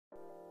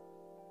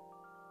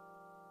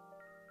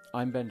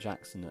I'm Ben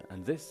Jackson,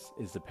 and this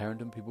is the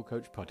Parent and People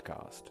Coach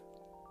podcast.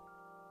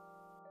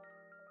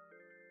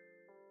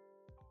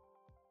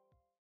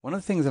 One of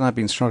the things that I've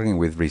been struggling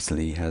with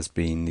recently has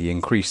been the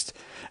increased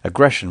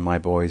aggression my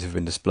boys have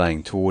been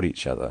displaying toward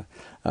each other.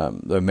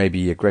 Though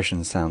maybe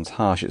aggression sounds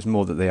harsh, it's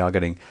more that they are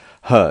getting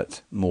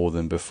hurt more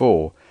than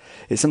before.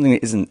 It's something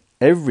that isn't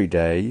every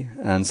day,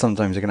 and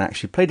sometimes they can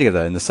actually play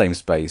together in the same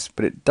space,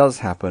 but it does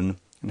happen,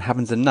 and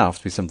happens enough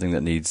to be something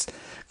that needs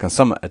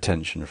some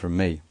attention from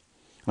me.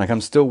 Like,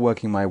 I'm still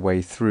working my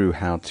way through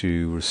how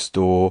to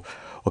restore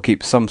or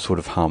keep some sort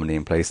of harmony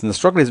in place. And the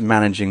struggle is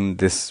managing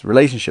this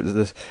relationship.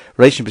 This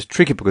relationship is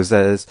tricky because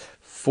there's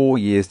 4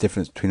 years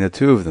difference between the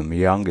two of them, the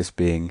youngest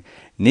being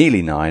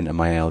nearly 9 and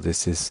my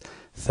eldest is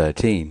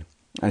 13.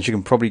 As you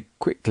can probably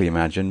quickly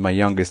imagine, my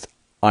youngest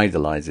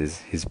idolizes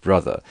his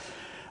brother.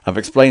 I've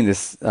explained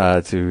this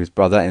to his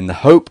brother in the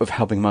hope of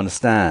helping him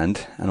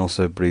understand and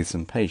also breathe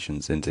some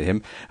patience into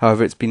him.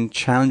 However, it's been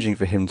challenging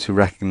for him to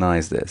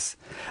recognize this,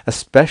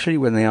 especially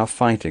when they are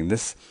fighting.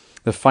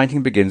 The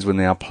fighting begins when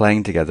they are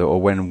playing together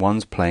or when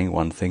one's playing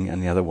one thing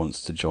and the other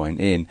wants to join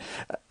in.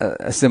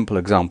 A simple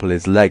example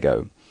is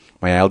Lego.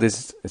 My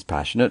eldest is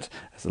passionate,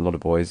 as a lot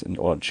of boys and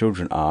a lot of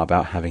children are,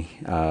 about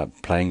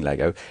playing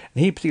Lego.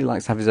 And he particularly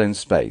likes to have his own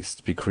space,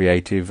 to be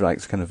creative,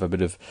 likes kind of a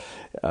bit of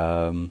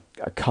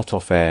a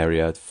cut-off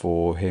area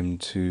for him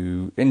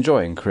to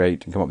enjoy and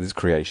create and come up with his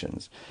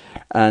creations.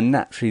 And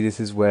naturally, this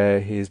is where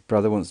his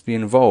brother wants to be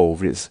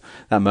involved. It's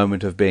that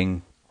moment of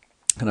being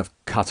kind of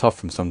cut off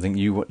from something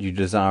you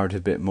desire it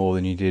a bit more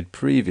than you did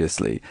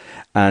previously,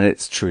 and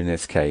it's true in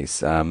this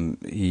case.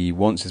 He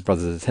wants his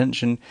brother's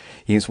attention.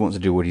 He just wants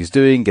to do what he's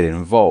doing, get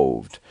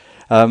involved.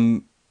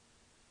 I'm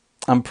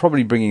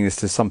probably bringing this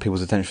to some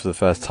people's attention for the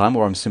first time,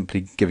 or I'm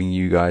simply giving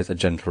you guys a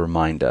gentle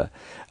reminder.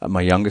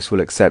 My youngest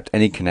will accept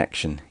any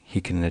connection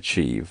he can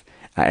achieve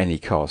at any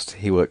cost.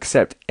 He will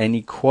accept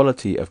any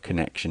quality of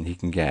connection he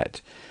can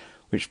get,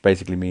 which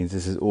basically means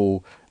this is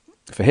all,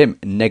 for him,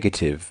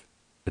 negative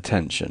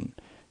attention.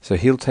 So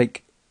he'll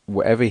take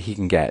whatever he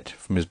can get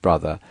from his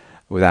brother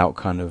without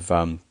kind of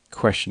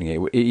questioning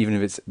it, even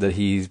if it's that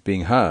he's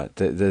being hurt.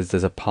 There's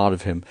a part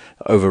of him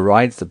that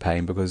overrides the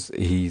pain because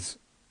he's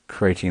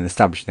creating and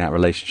establishing that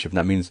relationship, and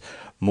that means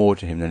more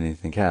to him than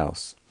anything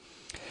else.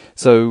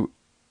 So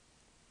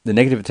the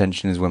negative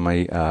attention is when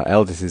my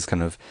eldest is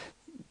kind of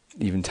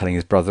even telling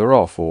his brother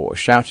off or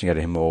shouting at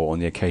him, or on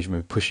the occasion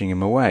of pushing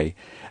him away.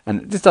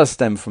 And this does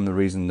stem from the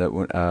reason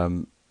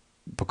that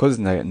because of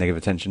negative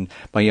attention,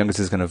 my youngest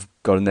has kind of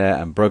got in there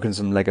and broken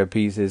some Lego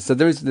pieces. So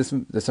there's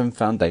some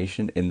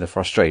foundation in the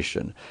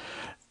frustration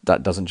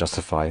that doesn't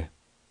justify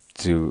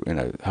to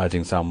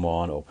hurting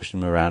someone or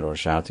pushing them around or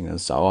shouting and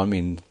so on. I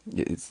mean,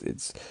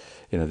 it's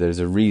there's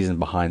a reason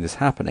behind this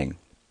happening,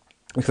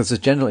 because this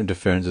general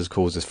interference has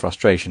caused this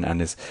frustration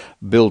and this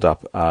build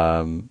up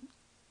of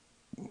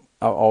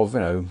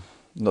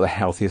not the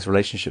healthiest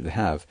relationship they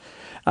have.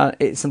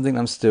 It's something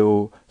I'm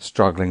still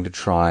struggling to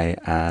try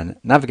and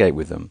navigate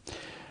with them.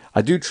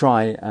 I do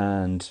try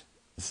and,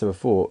 so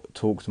before,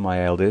 talk to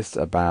my eldest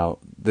about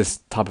this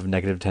type of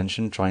negative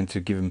tension, trying to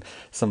give him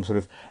some sort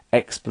of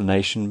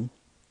explanation,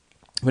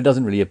 but it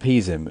doesn't really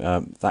appease him.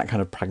 That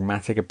kind of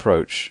pragmatic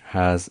approach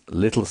has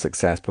little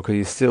success because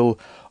he's still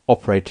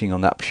operating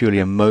on that purely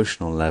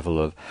emotional level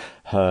of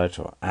hurt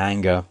or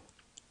anger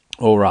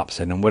or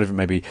upset, and whatever it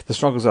may be. The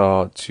struggles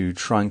are to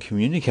try and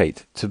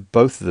communicate to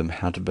both of them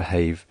how to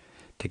behave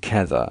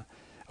together,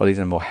 or at least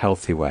in a more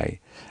healthy way.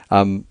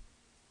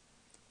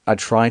 I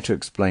try to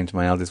explain to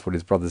my eldest what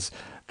his brother's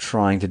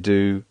trying to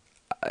do,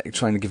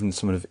 trying to give him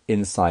some sort of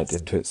insight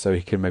into it so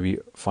he can maybe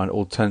find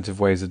alternative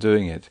ways of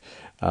doing it.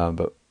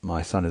 But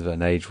my son is at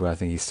an age where I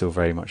think he still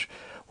very much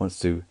wants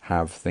to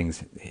have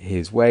things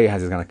his way,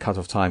 has his kind of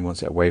cut-off time,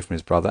 wants it away from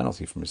his brother and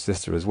obviously from his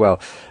sister as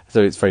well.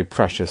 So it's very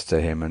precious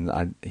to him,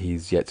 and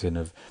he's yet to kind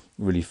of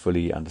really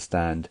fully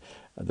understand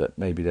that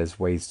maybe there's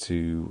ways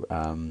to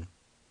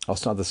or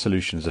some other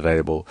solutions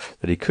available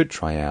that he could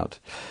try out.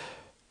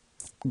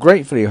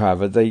 Gratefully,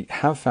 however, they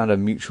have found a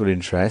mutual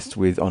interest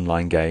with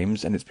online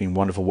games, and it's been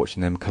wonderful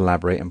watching them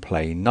collaborate and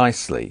play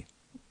nicely.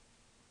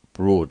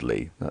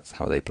 Broadly, that's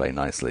how they play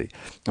nicely.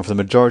 And for the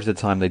majority of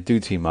the time, they do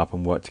team up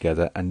and work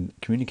together and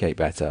communicate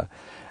better.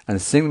 And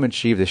seeing them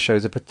achieve this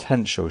shows a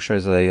potential,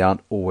 shows that they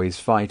aren't always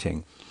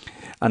fighting.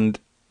 And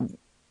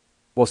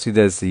obviously,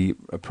 there's the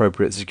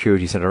appropriate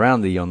security set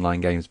around the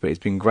online games, but it's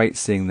been great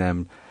seeing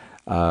them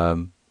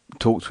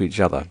talk to each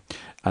other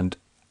and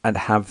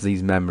have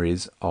these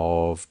memories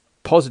of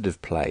positive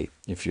play,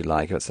 if you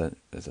like. That's a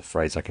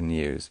phrase I can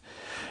use.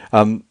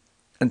 And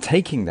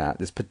taking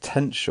this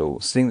potential,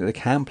 seeing that they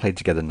can play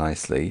together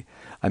nicely,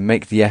 I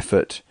make the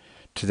effort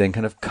to then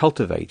kind of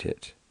cultivate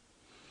it.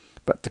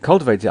 But to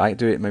cultivate it, I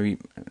do it maybe,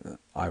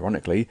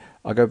 ironically,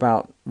 I go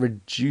about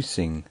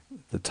reducing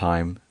the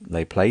time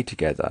they play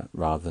together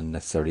rather than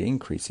necessarily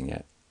increasing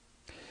it.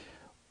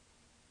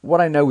 What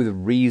I know with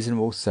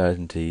reasonable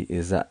certainty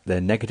is that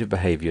their negative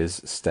behaviours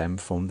stem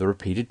from the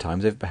repeated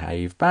times they've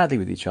behaved badly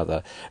with each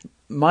other.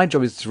 My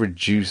job is to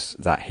reduce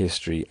that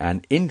history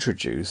and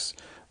introduce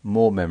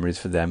more memories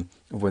for them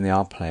of when they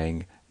are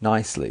playing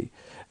nicely.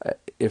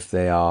 If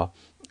they are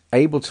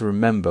able to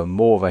remember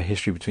more of a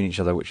history between each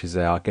other, which is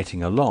they are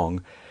getting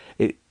along,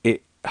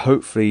 it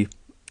hopefully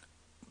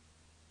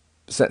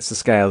sets the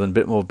scale in a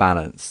bit more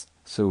balance.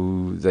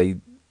 So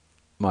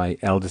my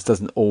eldest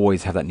doesn't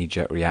always have that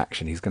knee-jerk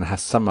reaction. He's going to have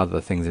some other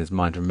things in his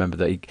mind to remember,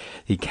 that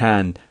he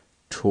can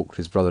talk to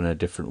his brother in a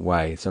different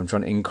way. So I'm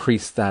trying to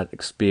increase that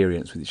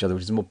experience with each other,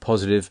 which is more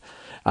positive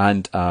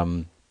and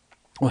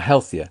more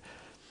healthier.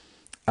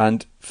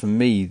 And for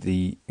me,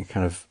 the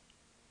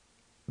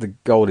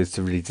goal is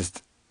to really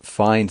just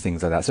find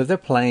things like that. So if they're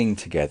playing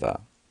together,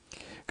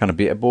 kind of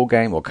be it a board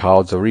game or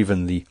cards or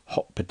even the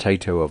hot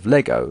potato of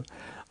Lego,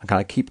 I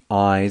kind of keep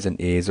eyes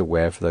and ears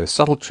aware for those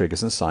subtle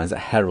triggers and signs that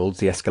heralds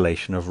the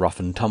escalation of rough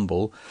and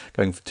tumble,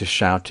 going to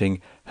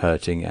shouting,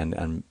 hurting,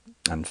 and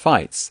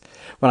fights.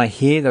 When I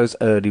hear those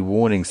early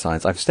warning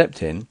signs, I've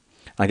stepped in, and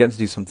I get them to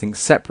do something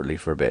separately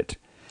for a bit.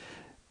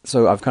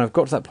 So I've kind of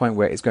got to that point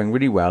where it's going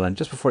really well, and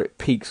just before it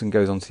peaks and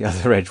goes onto the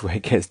other edge where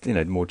it gets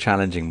more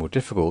challenging, more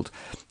difficult,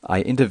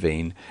 I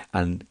intervene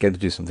and get them to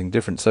do something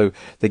different. So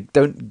they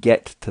don't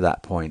get to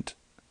that point.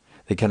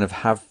 They kind of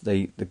have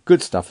the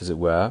good stuff, as it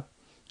were,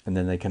 and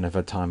then they can have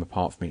a time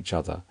apart from each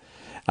other.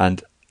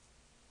 And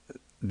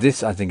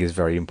this, I think, is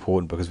very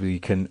important, because we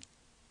can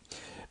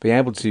be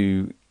able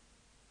to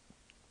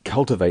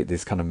cultivate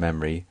this kind of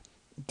memory.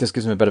 It just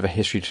gives them a bit of a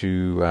history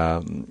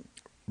to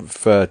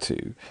refer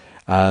to.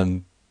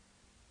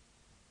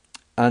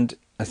 And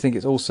I think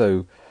it's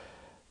also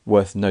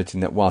worth noting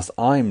that whilst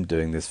I'm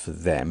doing this for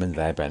them and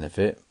their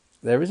benefit,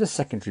 there is a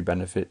secondary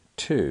benefit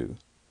too.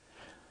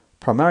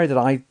 Primarily that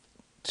I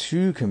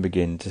too can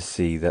begin to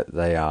see that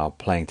they are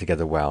playing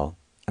together well,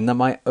 and that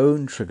my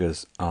own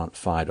triggers aren't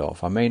fired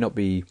off. I may not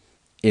be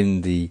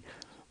in the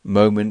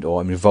moment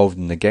or I'm involved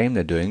in the game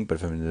they're doing, but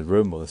if I'm in the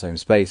room or the same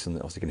space and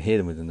also can hear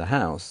them within the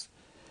house,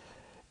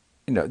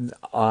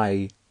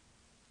 I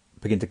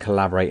begin to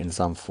collaborate in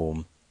some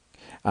form.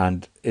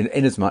 And in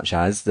as much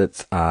as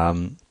that,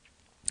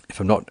 if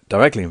I'm not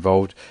directly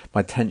involved,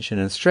 my tension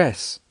and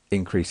stress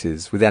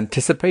increases with the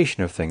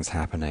anticipation of things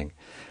happening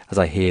as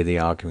I hear the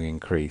arguing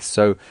increase.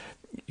 So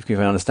you can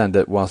understand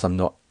that whilst I'm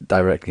not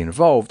directly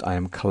involved, I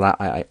am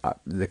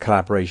the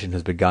collaboration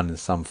has begun in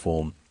some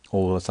form.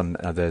 All of a sudden,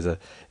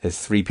 there's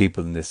three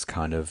people in this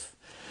kind of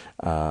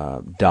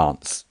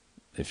dance,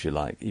 if you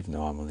like, even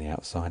though I'm on the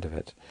outside of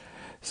it.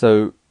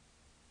 So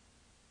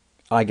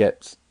I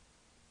get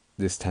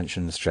this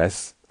tension and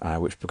stress,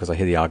 which because I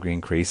hear the arguing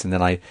increase, and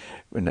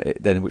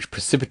then which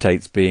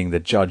precipitates being the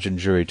judge and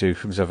jury to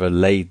whomever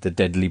laid the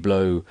deadly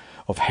blow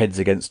of heads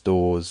against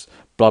doors,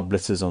 blood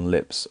blisters on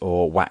lips,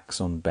 or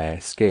wax on bare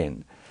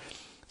skin.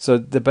 So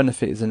the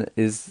benefit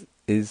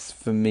is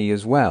for me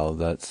as well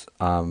that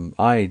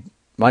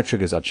my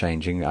triggers are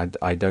changing.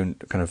 I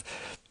don't kind of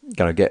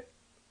get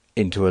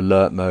into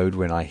alert mode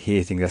when I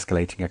hear things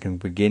escalating. I can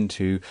begin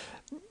to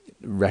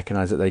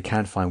recognize that they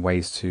can find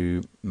ways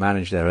to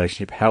manage their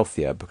relationship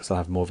healthier, because they'll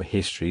have more of a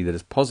history that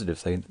is positive.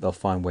 So they'll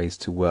find ways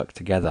to work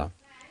together.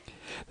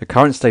 The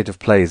current state of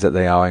play is that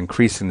they are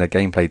increasing their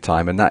gameplay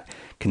time, and that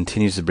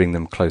continues to bring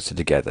them closer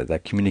together. Their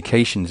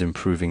communication is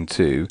improving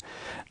too.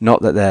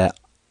 Not that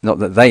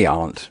they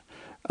aren't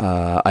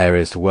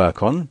areas to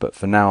work on, but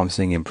for now I'm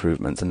seeing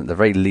improvements, and at the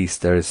very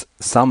least there is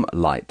some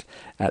light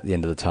at the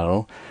end of the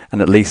tunnel, and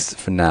at least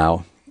for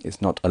now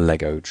it's not a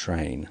Lego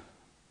train.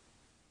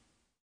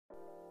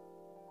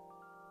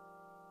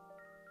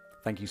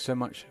 Thank you so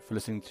much for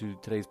listening to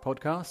today's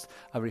podcast.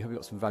 I really hope you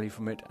got some value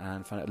from it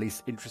and found it at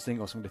least interesting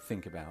or something to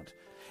think about.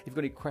 If you've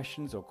got any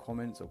questions or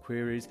comments or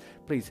queries,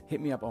 please hit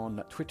me up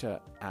on Twitter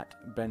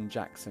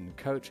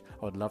 @BenJacksonCoach.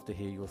 I would love to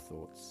hear your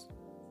thoughts.